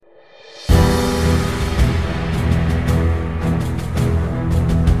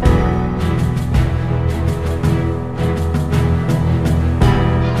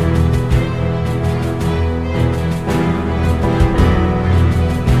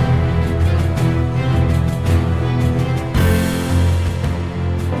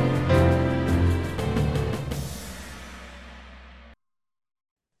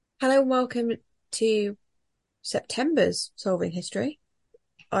welcome to September's Solving History.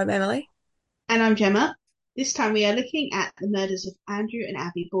 I'm Emily. And I'm Gemma. This time we are looking at the murders of Andrew and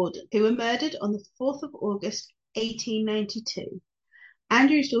Abby Borden, who were murdered on the 4th of August, 1892.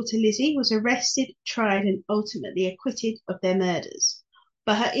 Andrew's daughter Lizzie was arrested, tried, and ultimately acquitted of their murders,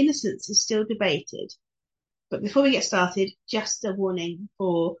 but her innocence is still debated. But before we get started, just a warning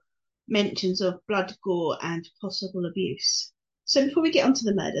for mentions of blood, gore, and possible abuse. So before we get onto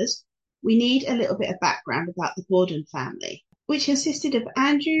the murders, we need a little bit of background about the Borden family, which consisted of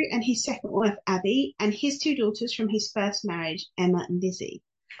Andrew and his second wife Abby and his two daughters from his first marriage, Emma and Lizzie.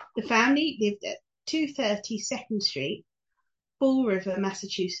 The family lived at 230 2nd Street, Fall River,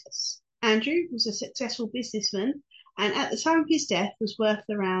 Massachusetts. Andrew was a successful businessman and at the time of his death was worth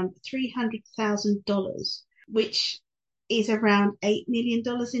around $300,000, which is around $8 million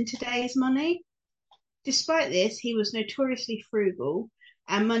in today's money. Despite this, he was notoriously frugal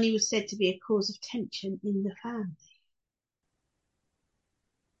and money was said to be a cause of tension in the family.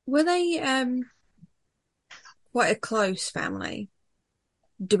 Were they quite a close family?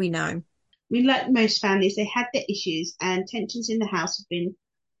 Do we know? I mean, like most families, they had their issues and tensions in the house have been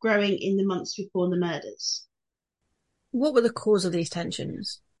growing in the months before the murders. What were the cause of these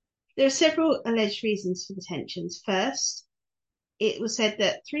tensions? There are several alleged reasons for the tensions. First, it was said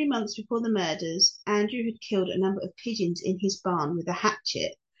that 3 months before the murders, Andrew had killed a number of pigeons in his barn with a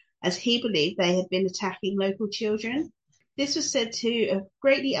hatchet, as he believed they had been attacking local children. This was said to have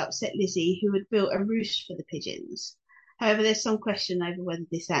greatly upset Lizzie, who had built a roost for the pigeons. However, there's some question over whether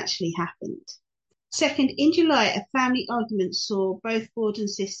this actually happened. Second, in July, a family argument saw both Borden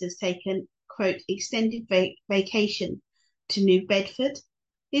sisters take an, quote, extended vacation to New Bedford.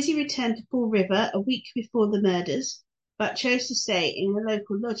 Lizzie returned to Fall River a week before the murders, but chose to stay in a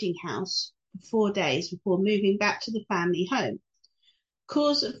local lodging house for 4 days before moving back to the family home.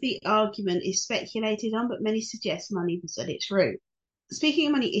 Cause of the argument is speculated on, but many suggest money was at its root. Speaking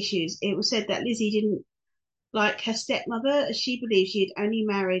of money issues, it was said that Lizzie didn't like her stepmother, as she believed she had only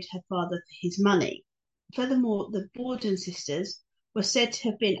married her father for his money. Furthermore, the Borden sisters were said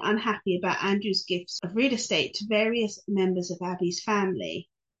to have been unhappy about Andrew's gifts of real estate to various members of Abby's family.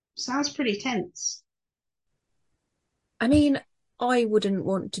 Sounds pretty tense. I mean, I wouldn't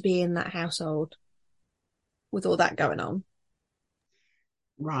want to be in that household with all that going on.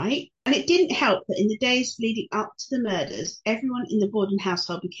 Right. And it didn't help that in the days leading up to the murders, everyone in the Borden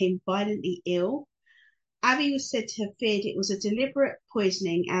household became violently ill. Abby was said to have feared it was a deliberate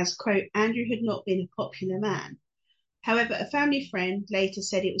poisoning as, quote, Andrew had not been a popular man. However, a family friend later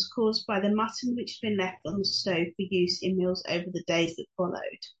said it was caused by the mutton which had been left on the stove for use in meals over the days that followed.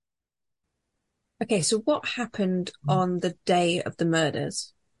 Okay, so what happened on the day of the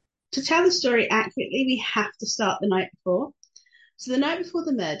murders? To tell the story accurately, we have to start the night before. So the night before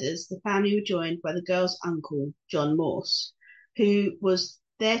the murders, the family were joined by the girl's uncle, John Morse, who was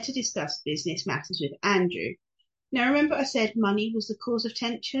there to discuss business matters with Andrew. Now, remember I said money was the cause of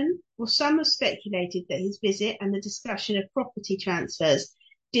tension? Well, some have speculated that his visit and the discussion of property transfers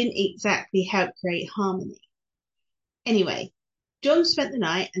didn't exactly help create harmony. Anyway, John spent the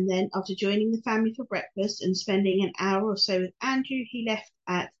night and then, after joining the family for breakfast and spending an hour or so with Andrew, he left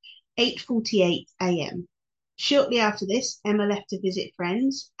at 8:48 a.m. Shortly after this, Emma left to visit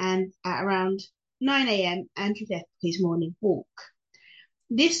friends, and at around 9 a.m., Andrew left for his morning walk.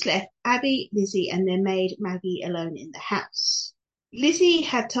 This left Abby, Lizzie, and their maid Maggie alone in the house. Lizzie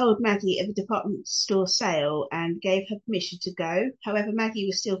had told Maggie of a department store sale and gave her permission to go. However, Maggie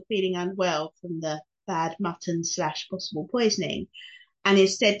was still feeling unwell from the bad mutton / possible poisoning, and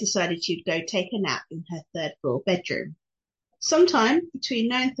instead decided she'd go take a nap in her third floor bedroom. Sometime between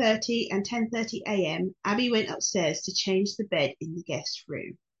 9:30 and 10:30 a.m., Abby went upstairs to change the bed in the guest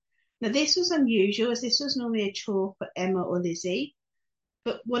room. Now, this was unusual, as this was normally a chore for Emma or Lizzie,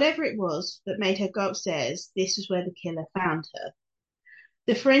 but whatever it was that made her go upstairs, this was where the killer found her.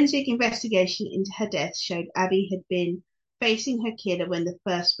 The forensic investigation into her death showed Abby had been facing her killer when the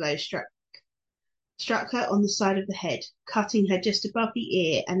first blow struck her on the side of the head, cutting her just above the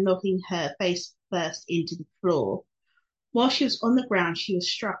ear and knocking her face first into the floor. While she was on the ground, she was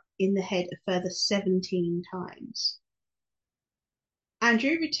struck in the head a further 17 times.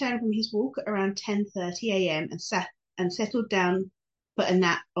 Andrew returned from his walk at around 10:30 a.m. and settled down for a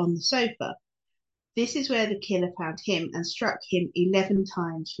nap on the sofa. This is where the killer found him and struck him 11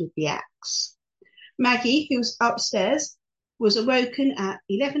 times with the axe. Maggie, who was upstairs, was awoken at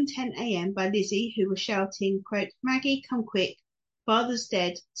 11:10 a.m. by Lizzie, who was shouting, quote, Maggie, come quick, father's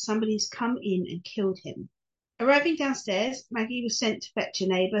dead, somebody's come in and killed him. Arriving downstairs, Maggie was sent to fetch a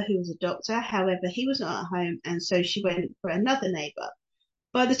neighbour who was a doctor. However, he was not at home, and so she went for another neighbour.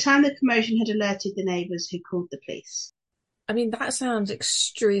 By the time the commotion had alerted the neighbours, who called the police. I mean, that sounds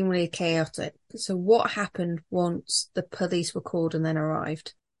extremely chaotic. So what happened once the police were called and then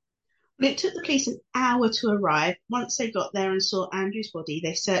arrived? Well, it took the police an hour to arrive. Once they got there and saw Andrew's body,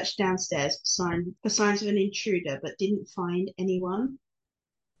 they searched downstairs for signs of an intruder, but didn't find anyone.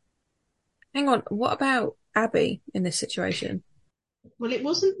 Hang on, what about Abby in this situation? Well, it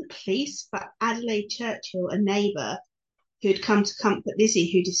wasn't the police, but Adelaide Churchill, a neighbour who had come to comfort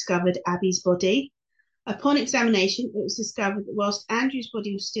Lizzie, who discovered Abby's body. Upon examination, it was discovered that whilst Andrew's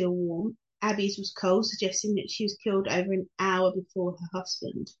body was still warm, Abby's was cold, suggesting that she was killed over an hour before her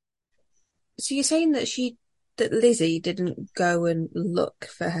husband. So you're saying that Lizzie didn't go and look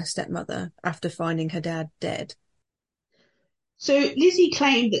for her stepmother after finding her dad dead? So Lizzie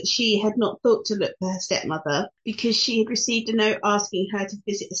claimed that she had not thought to look for her stepmother because she had received a note asking her to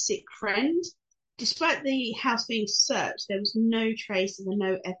visit a sick friend. Despite the house being searched, there was no trace of a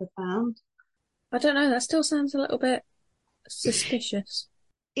note ever found. I don't know, that still sounds a little bit suspicious.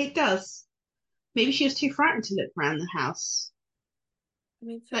 It does. Maybe she was too frightened to look around the house. I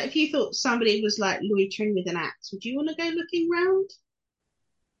mean, Like if you thought somebody was like loitering with an axe, would you want to go looking round?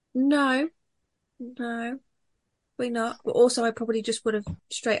 no, no, we're not. But also, I probably just would have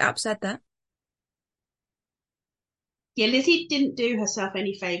straight up said that. Yeah, Lizzie didn't do herself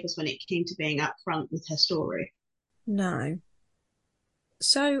any favours when it came to being upfront with her story. No.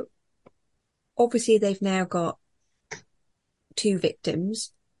 So obviously, they've now got two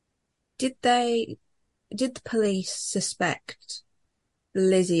victims. Did they? Did the police suspect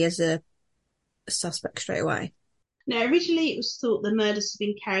Lizzie as a suspect straight away? Now, originally it was thought the murders had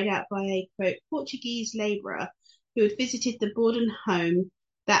been carried out by a, quote, Portuguese labourer who had visited the Borden home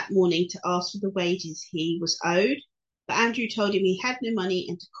that morning to ask for the wages he was owed, but Andrew told him he had no money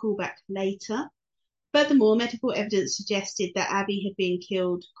and to call back later. Furthermore, medical evidence suggested that Abby had been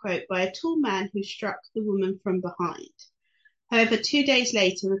killed, quote, by a tall man who struck the woman from behind. However, 2 days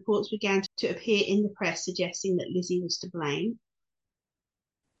later, reports began to appear in the press suggesting that Lizzie was to blame.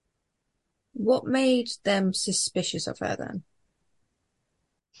 What made them suspicious of her then?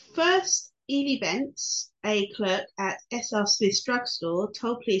 First, Evie Bents, a clerk at S.R. Smith's drugstore,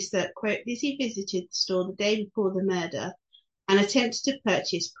 told police that, quote, Lizzie visited the store the day before the murder and attempted to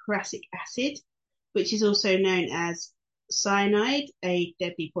purchase prussic acid, which is also known as cyanide, a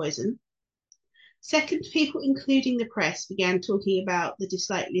deadly poison. Second, people, including the press, began talking about the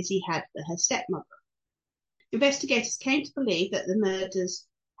dislike Lizzie had for her stepmother. Investigators came to believe that the murders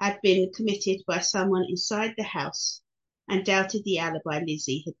had been committed by someone inside the house and doubted the alibi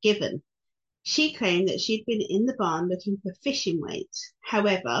Lizzie had given. She claimed that she'd been in the barn looking for fishing weights.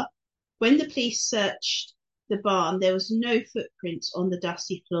 However, when the police searched the barn, there was no footprints on the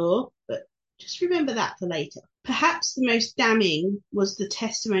dusty floor, but just remember that for later. Perhaps the most damning was the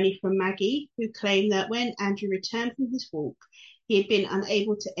testimony from Maggie, who claimed that when Andrew returned from his walk, he had been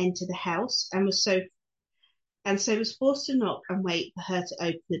unable to enter the house and was forced to knock and wait for her to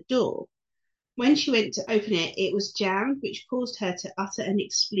open the door. When she went to open it, it was jammed, which caused her to utter an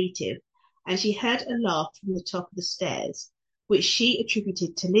expletive, and she heard a laugh from the top of the stairs, which she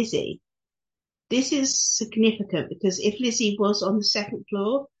attributed to Lizzie. This is significant because if Lizzie was on the second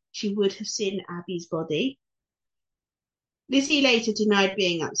floor, she would have seen Abby's body. Lizzie later denied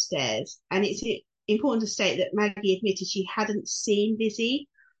being upstairs, and it's important to state that Maggie admitted she hadn't seen Lizzie,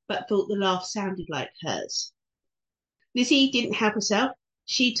 but thought the laugh sounded like hers. Lizzie didn't help herself.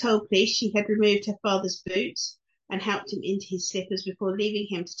 She told police she had removed her father's boots and helped him into his slippers before leaving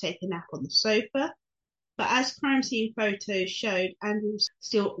him to take a nap on the sofa. But as crime scene photos showed, Andrew was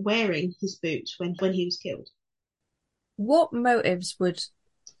still wearing his boots when he was killed. What motives would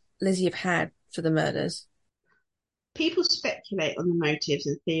Lizzie have had for the murders? People speculate on the motives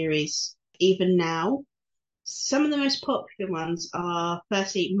and theories even now. Some of the most popular ones are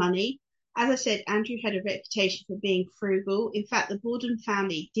firstly money. As I said, Andrew had a reputation for being frugal. In fact, the Borden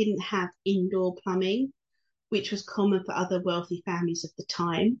family didn't have indoor plumbing, which was common for other wealthy families of the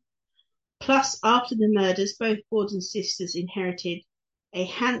time. Plus, after the murders, both Borden sisters inherited a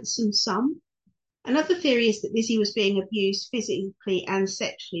handsome sum. Another theory is that Lizzie was being abused physically and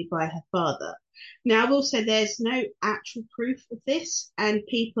sexually by her father. Now, I will say there's no actual proof of this, and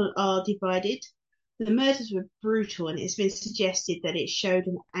people are divided. The murders were brutal, and it's been suggested that it showed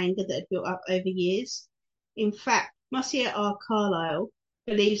an anger that had built up over years. In fact, Marcia R. Carlyle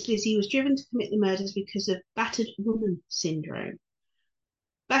believes Lizzie was driven to commit the murders because of battered woman syndrome.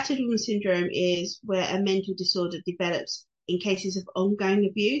 Battered woman syndrome is where a mental disorder develops in cases of ongoing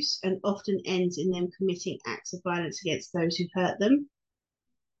abuse and often ends in them committing acts of violence against those who hurt them.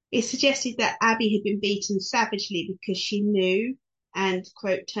 It suggested that Abby had been beaten savagely because she knew and,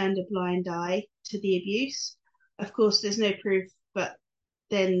 quote, turned a blind eye to the abuse. Of course, there's no proof, but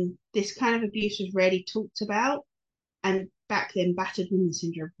then this kind of abuse was rarely talked about. And back then, battered woman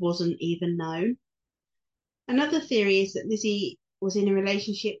syndrome wasn't even known. Another theory is that Lizzie was in a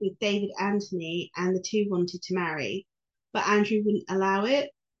relationship with David Anthony and the two wanted to marry, but Andrew wouldn't allow it.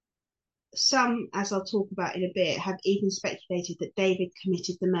 Some, as I'll talk about in a bit, have even speculated that David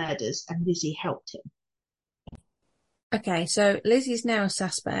committed the murders and Lizzie helped him. Okay, so Lizzie's now a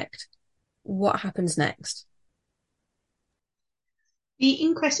suspect. What happens next? The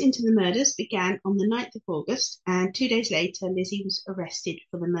inquest into the murders began on the 9th of August, and 2 days later, Lizzie was arrested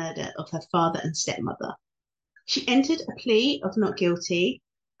for the murder of her father and stepmother. She entered a plea of not guilty,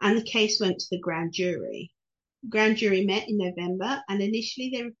 and the case went to the grand jury. The grand jury met in November, and initially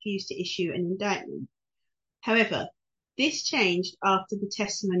they refused to issue an indictment. However, this changed after the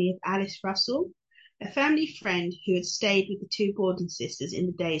testimony of Alice Russell, a family friend who had stayed with the two Borden sisters in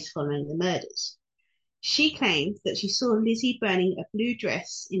the days following the murders. She claimed that she saw Lizzie burning a blue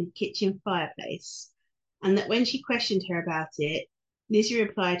dress in a kitchen fireplace, and that when she questioned her about it, Lizzie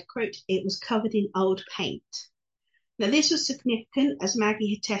replied, quote, "It was covered in old paint." Now, this was significant as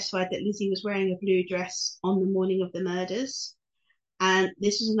Maggie had testified that Lizzie was wearing a blue dress on the morning of the murders, and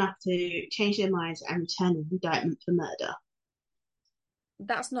this was enough to change their minds and return an indictment for murder.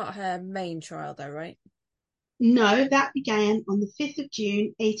 That's not her main trial, though, right? No, that began on the 5th of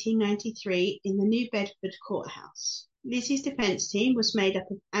June 1893 in the New Bedford courthouse. Lizzie's defence team was made up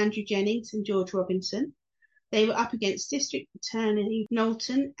of Andrew Jennings and George Robinson. They were up against District Attorney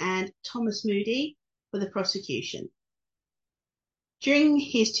Knowlton and Thomas Moody for the prosecution. During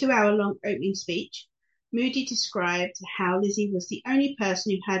his 2-hour-long opening speech, Moody described how Lizzie was the only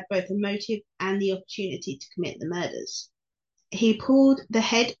person who had both a motive and the opportunity to commit the murders. He pulled the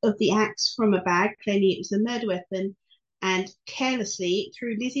head of the axe from a bag, claiming it was the murder weapon, and carelessly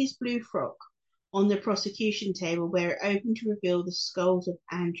threw Lizzie's blue frock on the prosecution table, where it opened to reveal the skulls of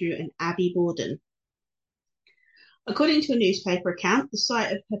Andrew and Abby Borden. According to a newspaper account, the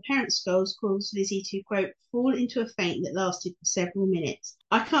sight of her parents' skulls caused Lizzie to, quote, fall into a faint that lasted for several minutes.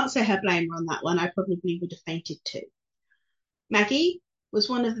 I can't say her blame her on that one. I probably would have fainted too. Maggie was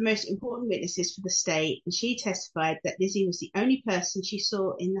one of the most important witnesses for the state, and she testified that Lizzie was the only person she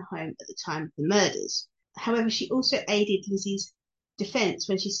saw in the home at the time of the murders. However, she also aided Lizzie's defence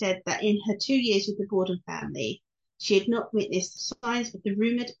when she said that in her 2 years with the Borden family, she had not witnessed signs of the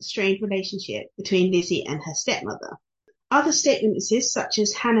rumoured strained relationship between Lizzie and her stepmother. Other state witnesses, such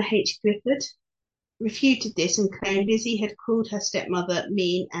as Hannah H. Clifford, refuted this and claimed Lizzie had called her stepmother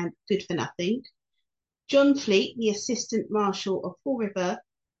mean and good for nothing. John Fleet, the assistant marshal of Fall River,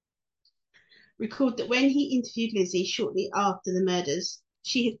 recalled that when he interviewed Lizzie shortly after the murders,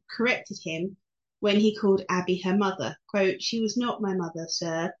 she had corrected him when he called Abby her mother. Quote, "She was not my mother,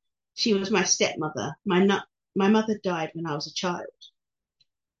 sir. She was my stepmother. My mother died when I was a child."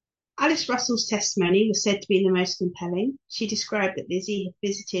 Alice Russell's testimony was said to be the most compelling. She described that Lizzie had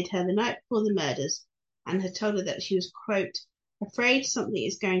visited her the night before the murders and had told her that she was, quote, afraid something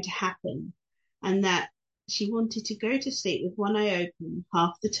is going to happen, and that she wanted to go to sleep with one eye open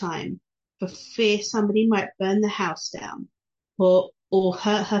half the time for fear somebody might burn the house down or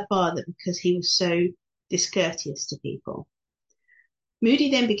hurt her father because he was so discourteous to people.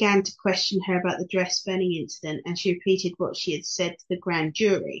 Moody then began to question her about the dress burning incident, and she repeated what she had said to the grand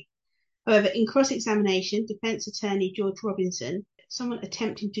jury. However, in cross-examination, defence attorney George Robinson, someone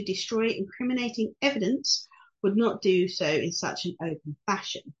attempting to destroy incriminating evidence, would not do so in such an open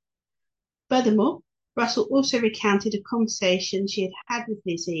fashion. Furthermore, Russell also recounted a conversation she had had with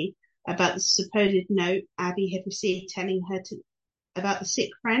Lizzie about the supposed note Abby had received telling her about the sick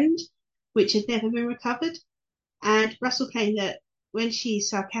friend, which had never been recovered. And Russell claimed that when she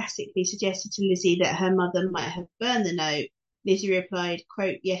sarcastically suggested to Lizzie that her mother might have burned the note, Lizzie replied,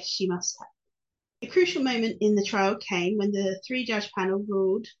 quote, "Yes, she must have." A crucial moment in the trial came when the three-judge panel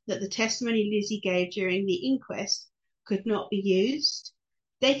ruled that the testimony Lizzie gave during the inquest could not be used.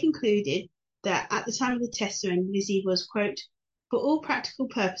 They concluded that at the time of the testimony, Lizzie was, quote, "for all practical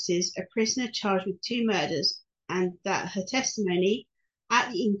purposes, a prisoner charged with 2 murders, and that her testimony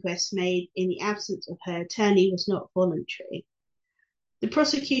at the inquest made in the absence of her attorney was not voluntary." The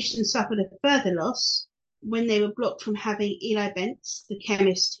prosecution suffered a further loss when they were blocked from having Eli Bentz, the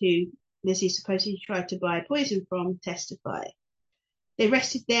chemist who Lizzie supposedly tried to buy poison from, testify. They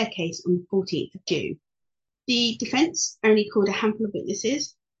rested their case on the 14th of June. The defence only called a handful of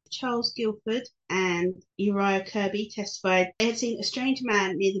witnesses. Charles Guilford and Uriah Kirby testified they had seen a strange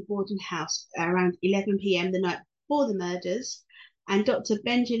man near the Borden house around 11 p.m. the night before the murders, and Dr.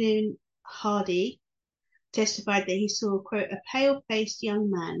 Benjamin Hardy testified that he saw, quote, a pale-faced young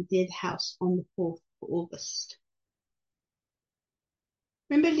man near the house on the 4th of August.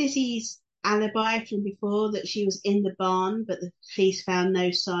 Remember Lizzie's alibi from before, that she was in the barn, but the police found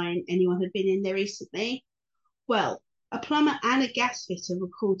no sign anyone had been in there recently? Well, a plumber and a gas fitter were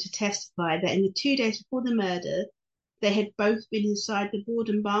called to testify that in the 2 days before the murder, they had both been inside the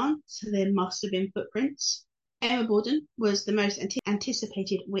Borden barn, so there must have been footprints. Emma Borden was the most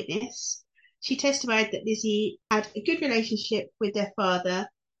anticipated witness. She testified that Lizzie had a good relationship with their father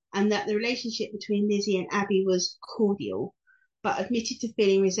and that the relationship between Lizzie and Abby was cordial, but admitted to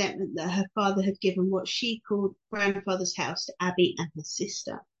feeling resentment that her father had given what she called grandfather's house to Abby and her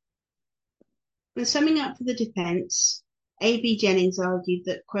sister. When summing up for the defence, A.B. Jennings argued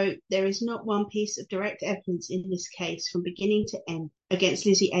that, quote, there is not one piece of direct evidence in this case from beginning to end against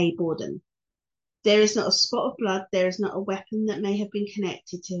Lizzie A. Borden. There is not a spot of blood, there is not a weapon that may have been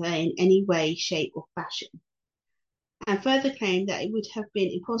connected to her in any way, shape or fashion. And further claimed that it would have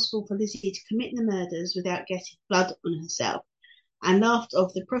been impossible for Lizzie to commit the murders without getting blood on herself, and laughed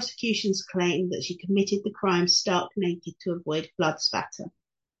off the prosecution's claim that she committed the crime stark naked to avoid blood spatter.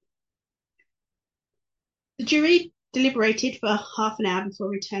 The jury deliberated for half an hour before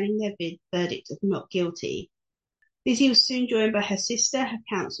returning their verdict of not guilty. Lizzie was soon joined by her sister, her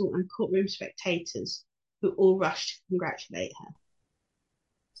counsel, and courtroom spectators, who all rushed to congratulate her.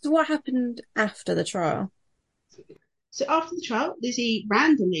 So what happened after the trial? So after the trial, Lizzie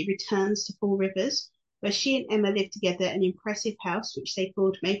randomly returns to Four Rivers, where she and Emma lived together in an impressive house which they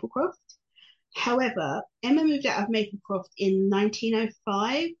called Maplecroft. However, Emma moved out of Maplecroft in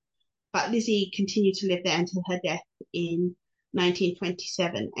 1905, but Lizzie continued to live there until her death in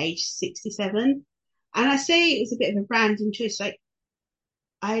 1927, aged 67. And I say it was a bit of a random choice. Like,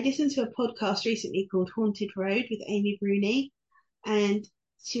 I listened to a podcast recently called Haunted Road with Amy Bruni, and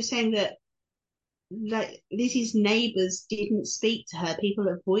she was saying that like Lizzie's neighbours didn't speak to her, people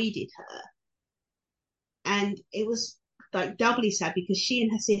avoided her. And it was like doubly sad because she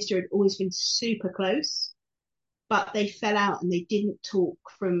and her sister had always been super close, but they fell out and they didn't talk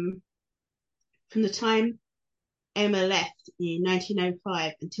from the time Emma left in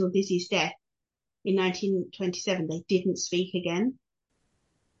 1905 until Lizzie's death in 1927. They didn't speak again.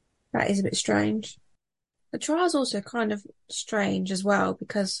 That is a bit strange. The trial's also kind of strange as well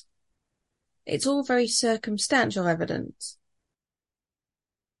because it's all very circumstantial evidence.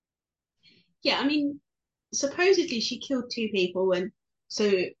 Yeah, I mean, supposedly she killed two people, and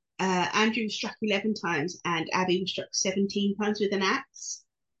so Andrew was struck 11 times and Abby was struck 17 times with an axe.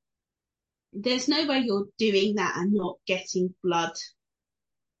 There's no way you're doing that and not getting blood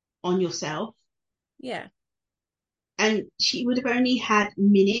on yourself. Yeah. And she would have only had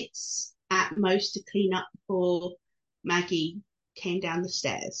minutes at most to clean up before Maggie came down the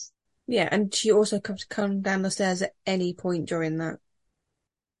stairs. Yeah, and she also could come down the stairs at any point during that.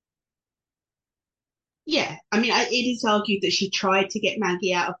 Yeah, I mean, it is argued that she tried to get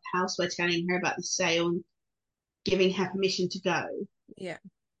Maggie out of the house by telling her about the sale and giving her permission to go, Yeah,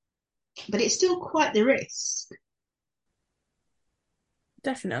 but it's still quite the risk.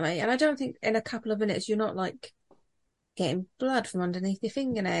 definitely. And I don't think in a couple of minutes you're not like getting blood from underneath your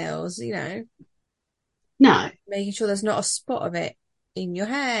fingernails, No, making sure there's not a spot of it in your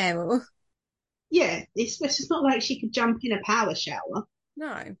hair or yeah, it's not like she could jump in a power shower.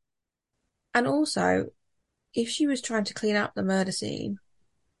 no. And also, if she was trying to clean up the murder scene,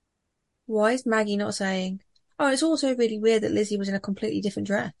 why is Maggie not saying, oh, it's also really weird that Lizzie was in a completely different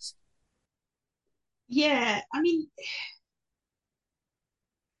dress? Yeah, I mean,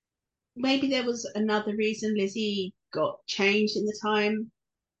 maybe there was another reason Lizzie got changed in the time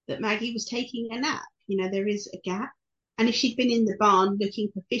that Maggie was taking a nap. There is a gap. And if she'd been in the barn looking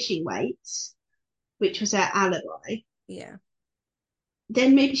for fishing weights, which was her alibi, Yeah.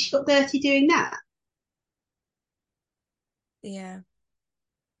 then maybe she got dirty doing that. Yeah.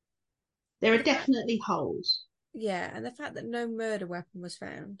 There And are the fact, definitely holes. yeah, and the fact that no murder weapon was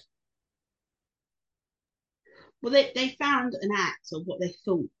found. Well, they found an axe or what they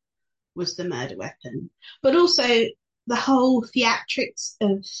thought was the murder weapon, but also the whole theatrics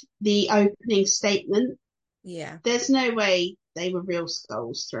of the opening statement. Yeah. There's no way they were real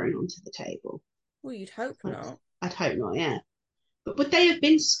skulls thrown onto the table. Well, you'd hope not. I'd hope not, yeah. But would they have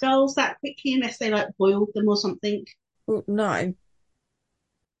been skulls that quickly unless they like boiled them or something? Well, no,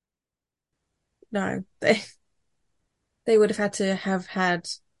 no. They would have had to have had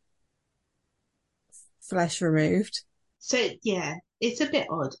flesh removed. So yeah, it's a bit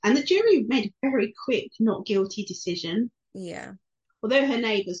odd. And the jury made a very quick not guilty decision, Yeah. although her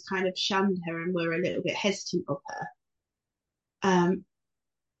neighbours kind of shunned her and were a little bit hesitant of her. Um,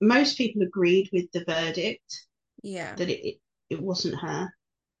 Most people agreed with the verdict Yeah. that it wasn't her.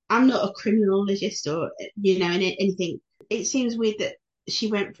 I'm not a criminologist or, anything. It seems weird that she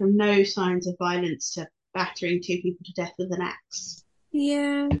went from no signs of violence to battering two people to death with an axe.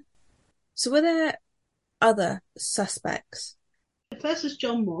 Yeah. So were there other suspects? The first was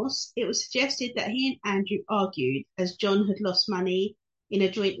John Morse. It was suggested that he and Andrew argued as John had lost money in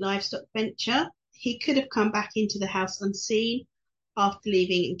a joint livestock venture. He could have come back into the house unseen after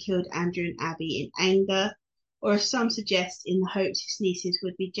leaving and killed Andrew and Abby in anger, or as some suggest, in the hopes his nieces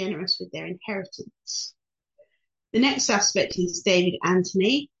would be generous with their inheritance. The next suspect is David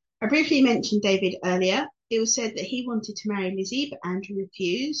Anthony. I briefly mentioned David earlier. It was said that he wanted to marry Lizzie, but Andrew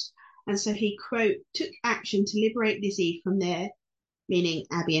refused, and so he, quote, took action to liberate Lizzie from their, meaning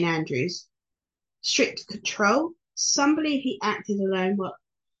Abby and Andrew's, strict control. Some believe he acted alone,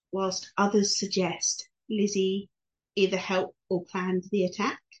 whilst others suggest Lizzie either helped or planned the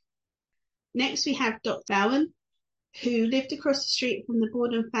attack. Next, we have Dr. Bowen, who lived across the street from the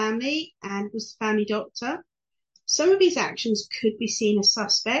Borden family and was the family doctor. Some of his actions could be seen as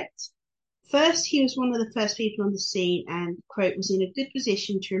suspect. First, he was one of the first people on the scene and, quote, was in a good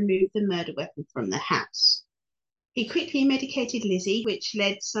position to remove the murder weapon from the house. He quickly medicated Lizzie, which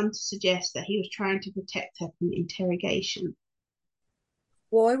led some to suggest that he was trying to protect her from interrogation.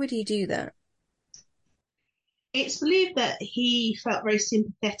 Why would he do that? It's believed that he felt very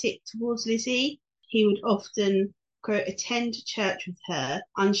sympathetic towards Lizzie. He would often, quote, attend church with her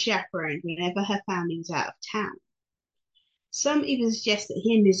unchaperoned whenever her family was out of town. Some even suggest that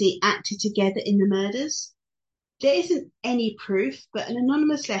he and Lizzie acted together in the murders. There isn't any proof, but an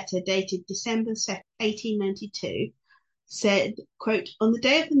anonymous letter dated December 1892 said, quote, on the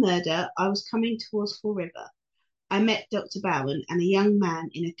day of the murder, I was coming towards Fall River. I met Dr. Bowen and a young man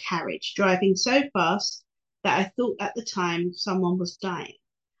in a carriage driving so fast that I thought at the time someone was dying.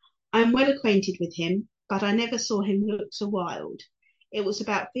 I am well acquainted with him, but I never saw him look so wild. It was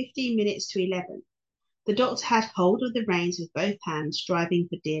about 15 minutes to 11. The doctor had hold of the reins with both hands, driving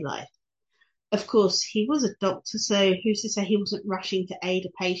for dear life. Of course, he was a doctor, so who's to say he wasn't rushing to aid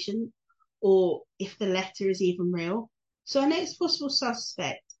a patient, or if the letter is even real? So our next possible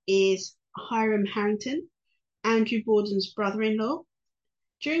suspect is Hiram Harrington, Andrew Borden's brother-in-law.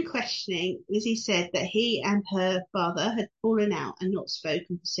 During questioning, Lizzie said that he and her father had fallen out and not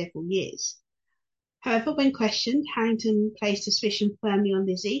spoken for several years. However, when questioned, Harrington placed suspicion firmly on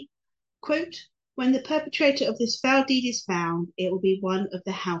Lizzie. Quote, when the perpetrator of this foul deed is found, it will be one of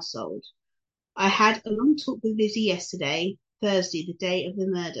the household. I had a long talk with Lizzie yesterday, Thursday, the day of the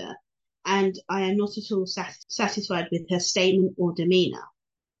murder, and I am not at all satisfied with her statement or demeanour.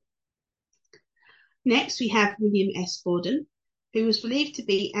 Next, we have William S. Borden, who was believed to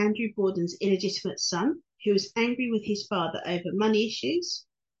be Andrew Borden's illegitimate son, who was angry with his father over money issues.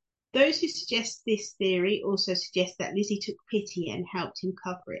 Those who suggest this theory also suggest that Lizzie took pity and helped him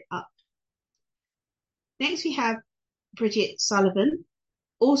cover it up. Next, we have Bridget Sullivan,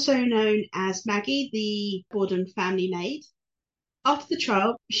 also known as Maggie, the Borden family maid. After the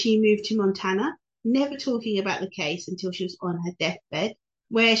trial, she moved to Montana, never talking about the case until she was on her deathbed,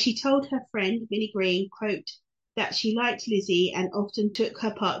 where she told her friend, Minnie Green, quote, that she liked Lizzie and often took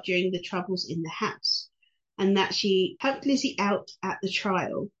her part during the troubles in the house, and that she helped Lizzie out at the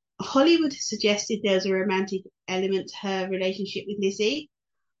trial. Hollywood suggested there was a romantic element to her relationship with Lizzie,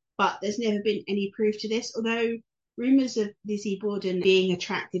 but there's never been any proof to this, although rumours of Lizzie Borden being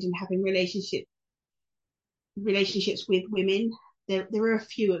attracted and having relationships with women, there are a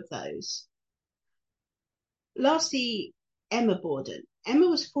few of those. Lastly, Emma Borden. Emma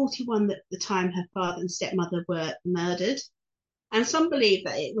was 41 at the time her father and stepmother were murdered, and some believe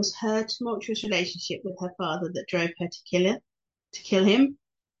that it was her tumultuous relationship with her father that drove her to kill him.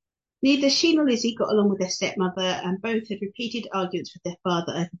 Neither she nor Lizzie got along with their stepmother, and both had repeated arguments with their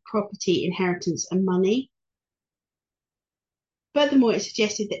father over property, inheritance, and money. Furthermore, it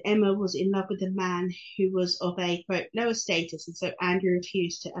suggested that Emma was in love with a man who was of a, quote, lower status, and so Andrew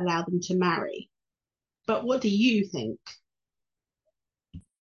refused to allow them to marry. But what do you think?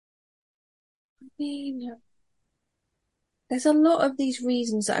 I mean, there's a lot of these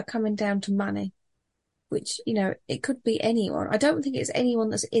reasons that are coming down to money, which, it could be anyone. I don't think it's anyone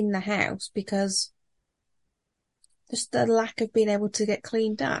that's in the house because just the lack of being able to get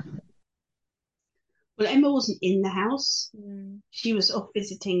cleaned up. Well, Emma wasn't in the house. Mm. She was off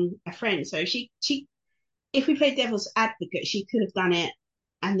visiting a friend. So if we played devil's advocate, she could have done it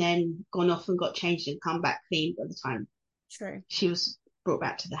and then gone off and got changed and come back clean by the time True. she was brought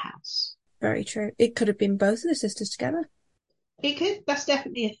back to the house. Very true. It could have been both of the sisters together. It could, that's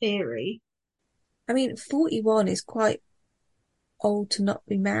definitely a theory. I mean, 41 is quite old to not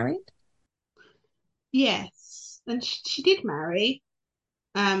be married. Yes, and she did marry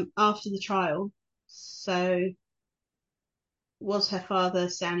after the trial. So was her father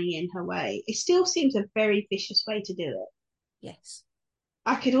standing in her way? It still seems a very vicious way to do it. Yes.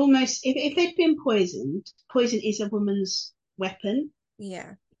 I could almost, if they'd been poisoned, poison is a woman's weapon.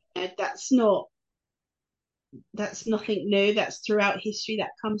 Yeah. That's nothing new. That's throughout history that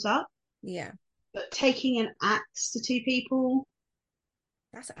comes up. Yeah. But taking an axe to two people,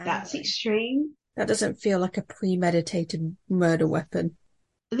 That's that's angry. extreme. That doesn't feel like a premeditated murder weapon.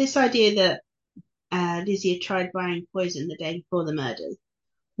 This idea that Lizzie had tried buying poison the day before the murder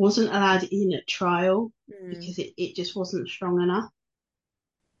wasn't allowed in at trial Mm. because it just wasn't strong enough.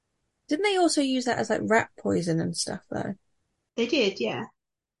 Didn't they also use that as like rat poison and stuff though? They did, yeah.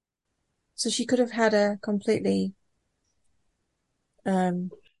 So she could have had a completely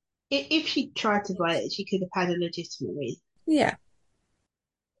um If she tried to buy it, she could have had a legitimate reason. yeah.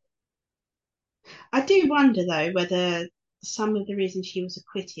 I do wonder though whether some of the reason she was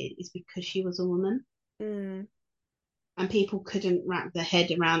acquitted is because she was a woman Mm. and people couldn't wrap their head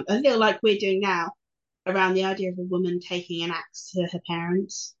around a little like we're doing now around the idea of a woman taking an axe to her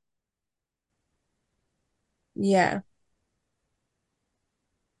parents. Yeah.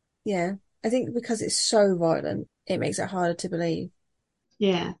 Yeah. I think because it's so violent, it makes it harder to believe.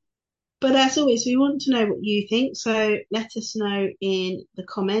 Yeah. But as always, we want to know what you think. So let us know in the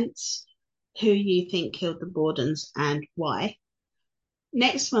comments who you think killed the Bordens and why.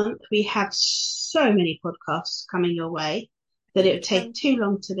 Next month, we have so many podcasts coming your way I that think it we would take count too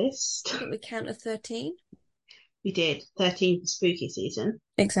long to list. I think we count to 13. We did 13 for spooky season.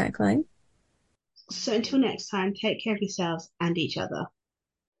 Exactly. So until next time, take care of yourselves and each other.